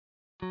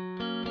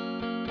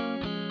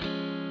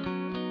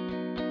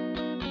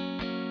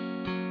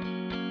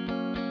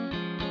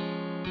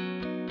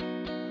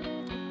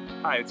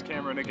Hi, it's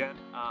Cameron again.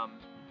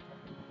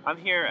 I'm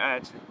here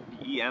at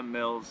the E.M.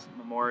 Mills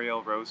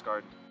Memorial Rose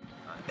Garden.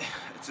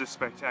 It's a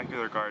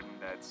spectacular garden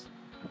that's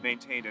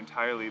maintained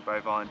entirely by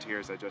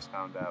volunteers, I just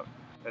found out.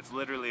 That's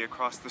literally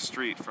across the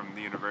street from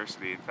the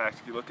university. In fact,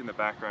 if you look in the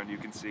background, you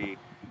can see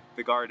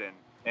the garden,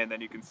 and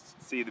then you can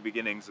see the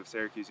beginnings of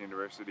Syracuse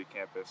University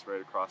campus right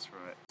across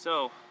from it.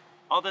 So,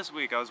 all this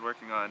week I was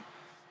working on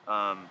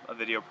a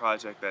video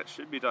project that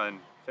should be done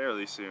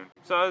fairly soon.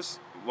 So I was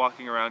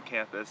walking around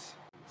campus,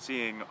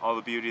 seeing all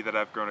the beauty that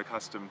I've grown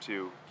accustomed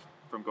to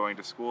from going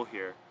to school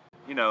here.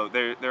 You know,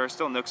 there are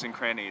still nooks and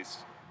crannies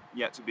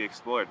yet to be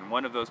explored, and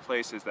one of those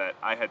places that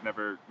I had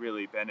never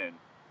really been in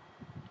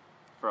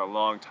for a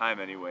long time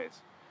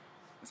anyways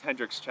is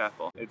Hendricks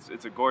Chapel.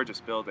 It's a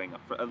gorgeous building,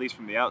 at least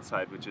from the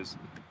outside, which is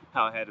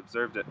how I had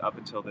observed it up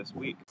until this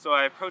week. So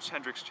I approached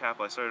Hendricks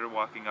Chapel. I started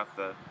walking up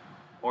the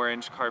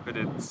orange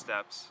carpeted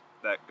steps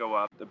that go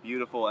up the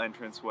beautiful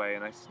entranceway,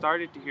 and I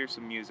started to hear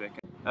some music.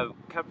 I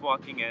kept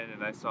walking in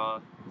and I saw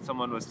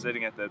someone was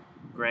sitting at the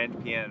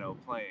grand piano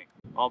playing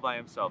all by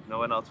himself. No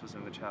one else was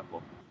in the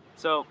chapel.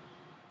 So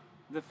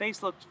the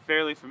face looked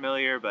fairly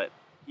familiar, but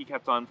he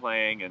kept on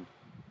playing and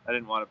I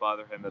didn't want to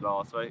bother him at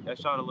all. So I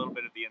shot a little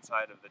bit of the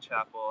inside of the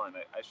chapel, and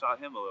I shot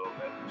him a little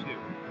bit too.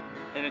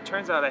 And it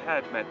turns out I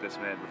had met this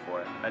man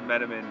before. I'd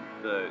met him in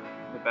the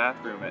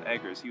bathroom at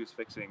Eggers. He was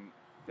fixing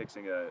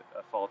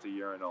a faulty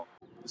urinal.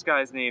 This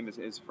guy's name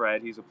is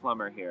Fred. He's a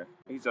plumber here.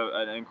 He's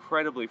an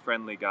incredibly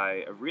friendly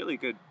guy, a really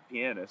good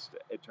pianist,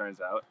 it turns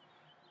out.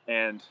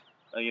 And,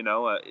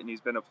 and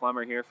he's been a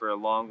plumber here for a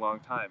long, long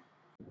time.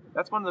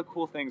 That's one of the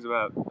cool things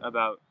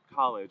about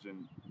college,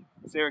 and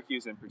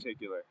Syracuse in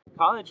particular.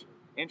 College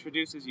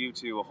introduces you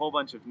to a whole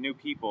bunch of new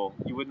people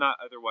you would not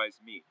otherwise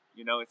meet.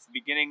 You know, it's the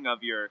beginning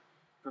of your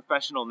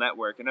professional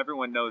network, and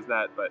everyone knows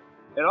that, but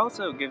it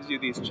also gives you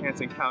these chance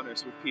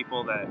encounters with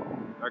people that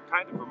are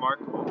kind of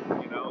remarkable.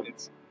 You know,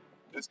 it's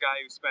this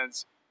guy who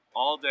spends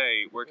all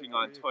day working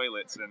on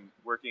toilets and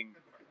working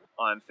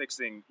on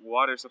fixing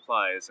water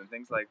supplies and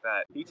things like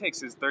that. He takes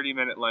his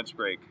 30-minute lunch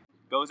break,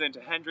 goes into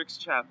Hendricks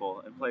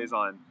Chapel, and plays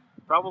on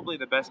probably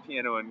the best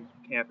piano on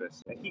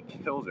campus, and he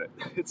kills it.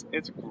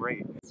 It's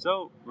great. It's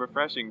so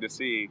refreshing to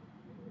see,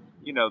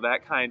 you know,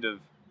 that kind of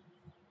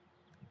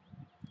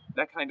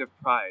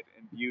pride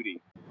and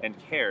beauty and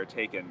care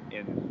taken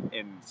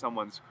in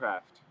someone's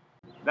craft.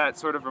 That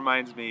sort of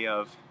reminds me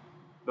of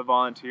the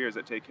volunteers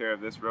that take care of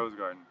this rose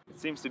garden. It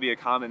seems to be a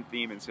common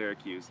theme in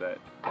Syracuse that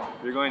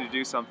if you're going to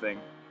do something,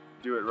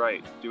 do it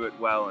right, do it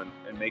well,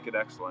 and make it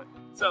excellent.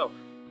 So,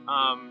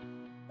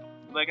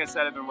 like I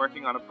said, I've been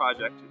working on a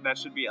project that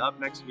should be up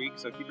next week,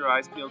 so keep your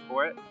eyes peeled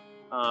for it.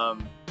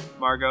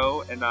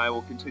 Margot and I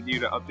will continue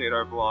to update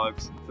our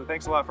vlogs. So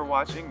thanks a lot for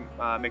watching.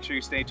 Make sure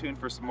you stay tuned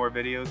for some more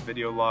videos,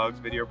 video logs,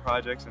 video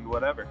projects, and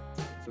whatever.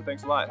 So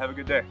thanks a lot. Have a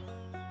good day.